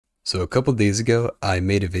So a couple days ago, I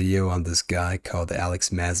made a video on this guy called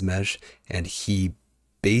Alex Mazmesh, and he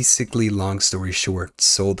basically, long story short,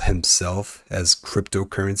 sold himself as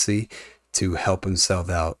cryptocurrency to help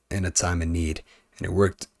himself out in a time of need. And it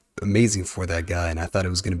worked amazing for that guy, and I thought it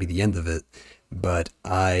was going to be the end of it. But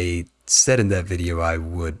I said in that video I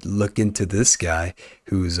would look into this guy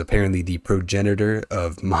who's apparently the progenitor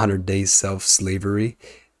of modern day self-slavery,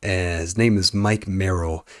 and his name is Mike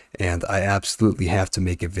Merrill, and I absolutely have to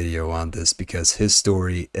make a video on this because his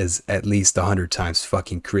story is at least 100 times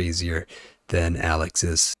fucking crazier than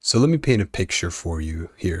Alex's. So let me paint a picture for you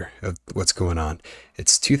here of what's going on.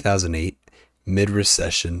 It's 2008,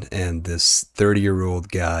 mid-recession, and this 30-year-old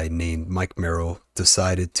guy named Mike Merrill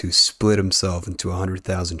decided to split himself into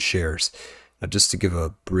 100,000 shares. Now, just to give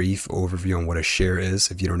a brief overview on what a share is,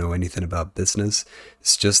 if you don't know anything about business,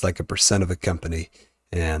 it's just like a percent of a company.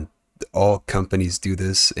 And all companies do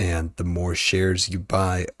this, and the more shares you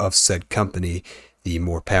buy of said company, the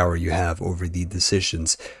more power you have over the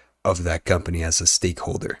decisions of that company as a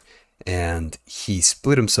stakeholder. And he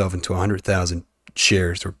split himself into 100,000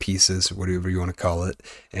 shares or pieces, or whatever you want to call it,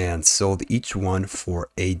 and sold each one for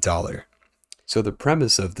 $1. So the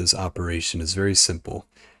premise of this operation is very simple.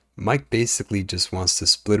 Mike basically just wants to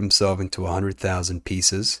split himself into 100,000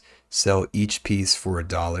 pieces, sell each piece for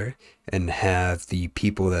 $1, and have the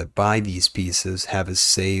people that buy these pieces have a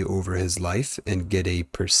say over his life and get a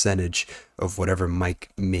percentage of whatever Mike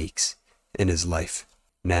makes in his life.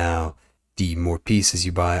 Now, the more pieces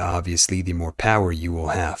you buy, obviously, the more power you will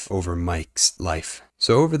have over Mike's life.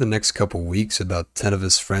 So over the next couple weeks, about 10 of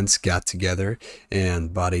his friends got together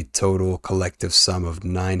and bought a total collective sum of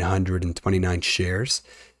 929 shares.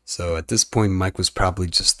 So at this point, Mike was probably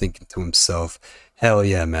just thinking to himself, hell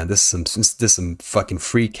yeah, man, this is some fucking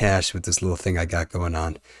free cash with this little thing I got going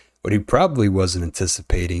on. What he probably wasn't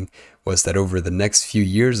anticipating was that over the next few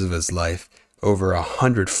years of his life, over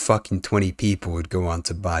 120 people would go on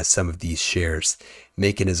to buy some of these shares,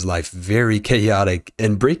 making his life very chaotic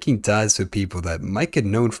and breaking ties with people that Mike had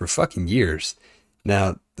known for fucking years.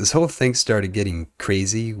 Now, this whole thing started getting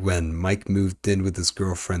crazy when Mike moved in with his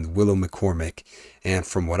girlfriend, Willow McCormick. And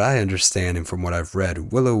from what I understand and from what I've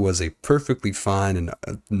read, Willow was a perfectly fine and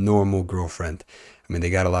a normal girlfriend. I mean,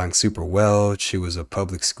 they got along super well. She was a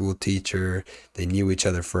public school teacher. They knew each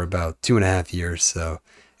other for about 2.5 years, so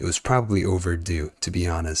it was probably overdue, to be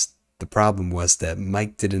honest. The problem was that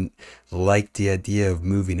Mike didn't like the idea of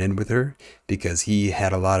moving in with her because he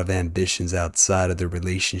had a lot of ambitions outside of the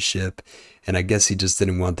relationship, and I guess he just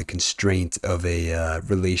didn't want the constraint of a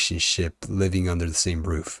relationship living under the same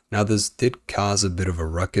roof. Now, this did cause a bit of a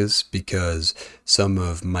ruckus because some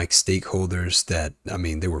of Mike's stakeholders that, I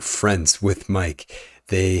mean, they were friends with Mike,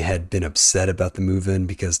 they had been upset about the move-in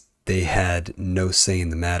because they had no say in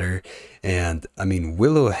the matter. And I mean,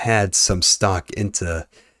 Willow had some stock into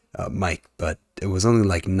Mike, but it was only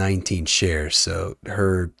like 19 shares, so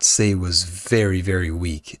her say was very, very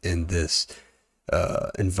weak in this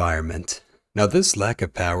environment. Now, this lack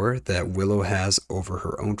of power that Willow has over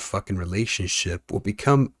her own fucking relationship will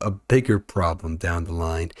become a bigger problem down the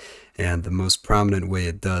line, and the most prominent way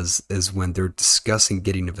it does is when they're discussing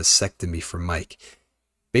getting a vasectomy for Mike.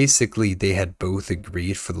 Basically, they had both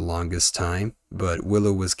agreed for the longest time, but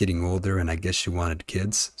Willow was getting older and I guess she wanted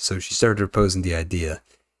kids, so she started proposing the idea.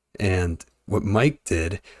 And what Mike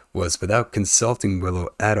did was, without consulting Willow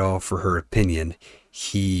at all for her opinion,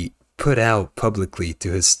 he put out publicly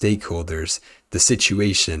to his stakeholders the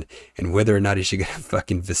situation and whether or not he should get a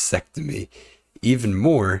fucking vasectomy. Even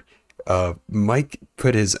more, Mike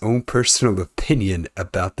put his own personal opinion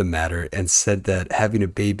about the matter and said that having a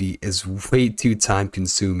baby is way too time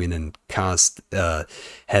consuming and cost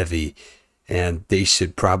heavy, and they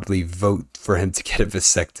should probably vote for him to get a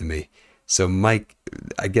vasectomy. So Mike,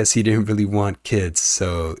 I guess he didn't really want kids,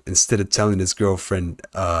 so instead of telling his girlfriend,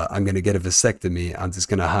 I'm gonna get a vasectomy, I'm just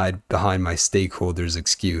gonna hide behind my stakeholders'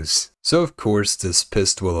 excuse. So of course this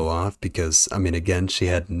pissed Willow off because, I mean, again, she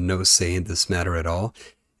had no say in this matter at all.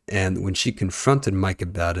 And when she confronted Mike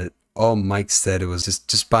about it, all Mike said was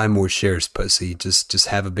just buy more shares, pussy. Just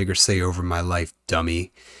have a bigger say over my life,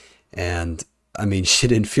 dummy. And I mean, she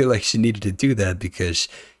didn't feel like she needed to do that because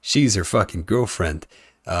she's her fucking girlfriend.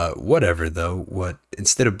 Whatever though,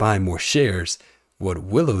 instead of buying more shares, what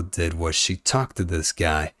Willow did was she talked to this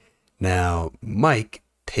guy. Now, Mike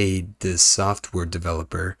paid this software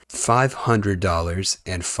developer $500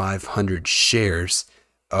 and 500 shares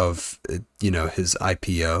of, his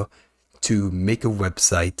IPO to make a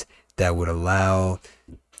website that would allow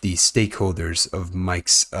the stakeholders of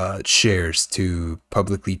Mike's shares to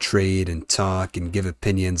publicly trade and talk and give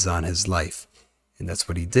opinions on his life. And that's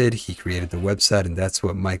what he did. He created the website, and that's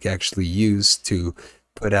what Mike actually used to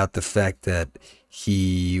put out the fact that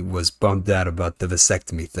he was bummed out about the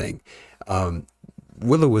vasectomy thing.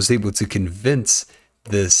 Willow was able to convince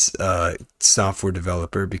this software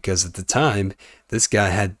developer because at the time, this guy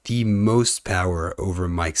had the most power over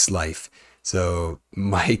Mike's life. So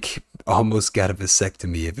Mike almost got a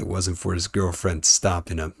vasectomy if it wasn't for his girlfriend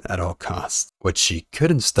stopping him at all costs. What she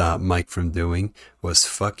couldn't stop Mike from doing was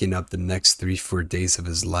fucking up the next 3-4 days of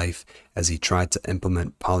his life as he tried to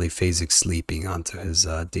implement polyphasic sleeping onto his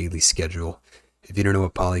daily schedule. If you don't know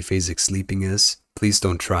what polyphasic sleeping is, please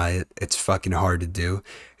don't try it. It's fucking hard to do.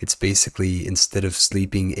 It's basically, instead of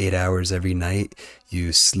sleeping 8 hours every night,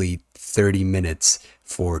 you sleep 30 minutes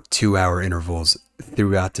for 2-hour intervals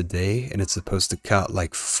throughout the day, and it's supposed to cut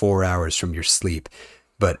like 4 hours from your sleep.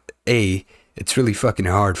 But A, it's really fucking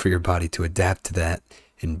hard for your body to adapt to that,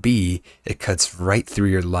 and B, it cuts right through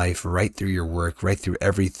your life, right through your work, right through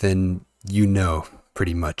everything you know,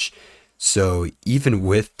 pretty much. So even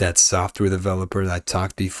with that software developer that I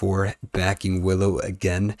talked before backing Willow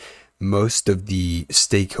again, most of the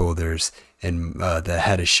stakeholders and that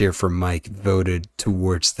had a share for Mike voted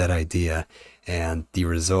towards that idea, and the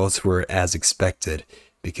results were as expected,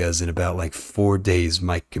 because in about like 4 days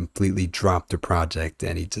Mike completely dropped the project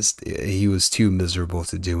and he was too miserable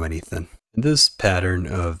to do anything. This pattern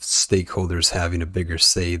of stakeholders having a bigger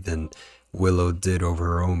say than Willow did over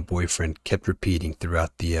her own boyfriend kept repeating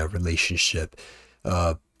throughout the relationship.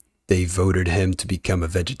 They voted him to become a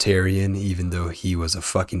vegetarian, even though he was a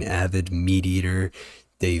fucking avid meat eater.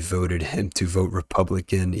 They voted him to vote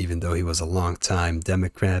Republican, even though he was a long-time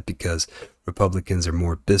Democrat, because Republicans are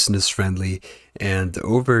more business friendly. And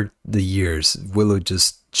over the years, Willow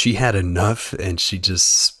she had enough, and she just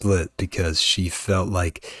split because she felt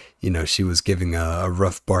like, you know, she was giving a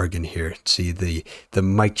rough bargain here. The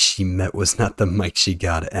Mike she met was not the Mike she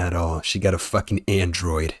got at all. She got a fucking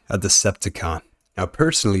android, a Decepticon. Now,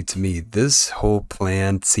 personally, to me, this whole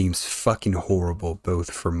plan seems fucking horrible,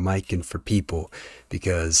 both for Mike and for people,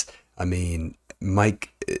 because, I mean, Mike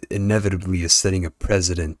inevitably is setting a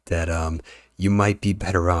precedent that you might be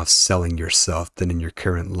better off selling yourself than in your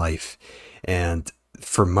current life. And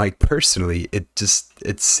for Mike personally, it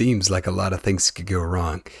seems like a lot of things could go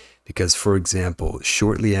wrong. Because, for example,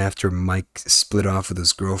 shortly after Mike split off with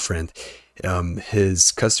his girlfriend,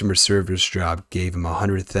 his customer service job gave him a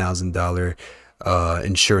 $100,000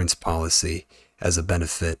 insurance policy as a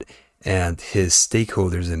benefit, and his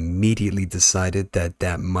stakeholders immediately decided that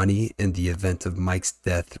that money in the event of Mike's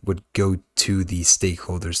death would go to the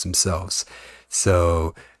stakeholders themselves.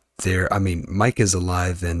 So I mean, Mike is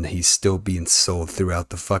alive and he's still being sold throughout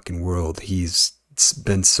the fucking world. He's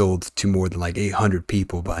been sold to more than like 800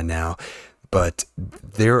 people by now. But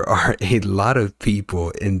there are a lot of people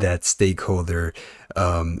in that stakeholder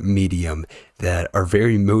medium that are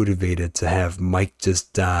very motivated to have Mike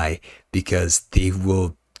just die, because they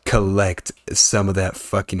will collect some of that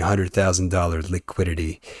fucking $100,000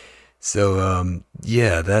 liquidity. So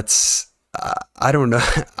yeah, that's I don't know.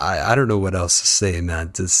 I don't know what else to say,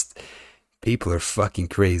 man. Just people are fucking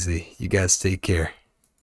crazy. You guys take care.